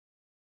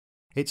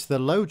It's the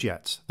low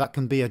jets that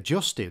can be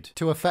adjusted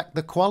to affect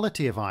the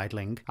quality of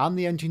idling and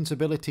the engine's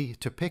ability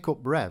to pick up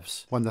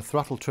revs when the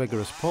throttle trigger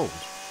is pulled.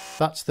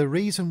 That's the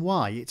reason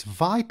why it's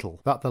vital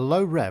that the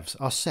low revs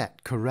are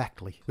set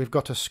correctly. We've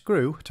got a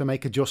screw to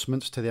make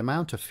adjustments to the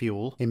amount of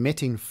fuel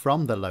emitting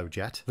from the low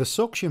jet. The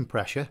suction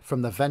pressure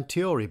from the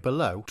venturi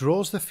below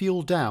draws the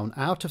fuel down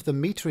out of the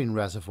metering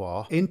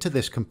reservoir into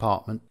this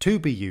compartment to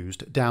be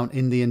used down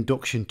in the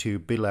induction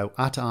tube below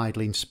at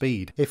idling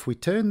speed. If we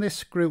turn this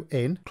screw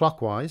in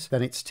clockwise,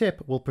 then its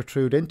tip will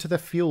protrude into the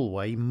fuel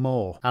way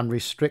more and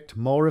restrict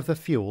more of the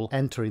fuel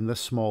entering the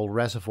small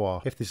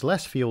reservoir. If there's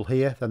less fuel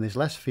here, then there's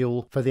less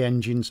fuel for the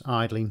engine's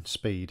idling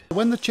speed.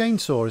 When the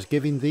chainsaw is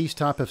giving these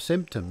type of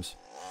symptoms,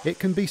 it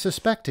can be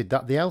suspected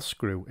that the L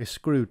screw is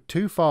screwed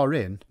too far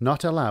in,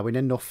 not allowing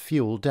enough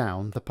fuel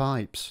down the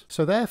pipes.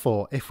 So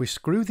therefore, if we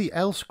screw the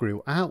L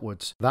screw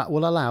outwards, that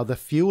will allow the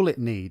fuel it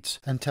needs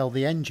until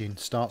the engine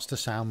starts to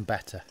sound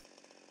better.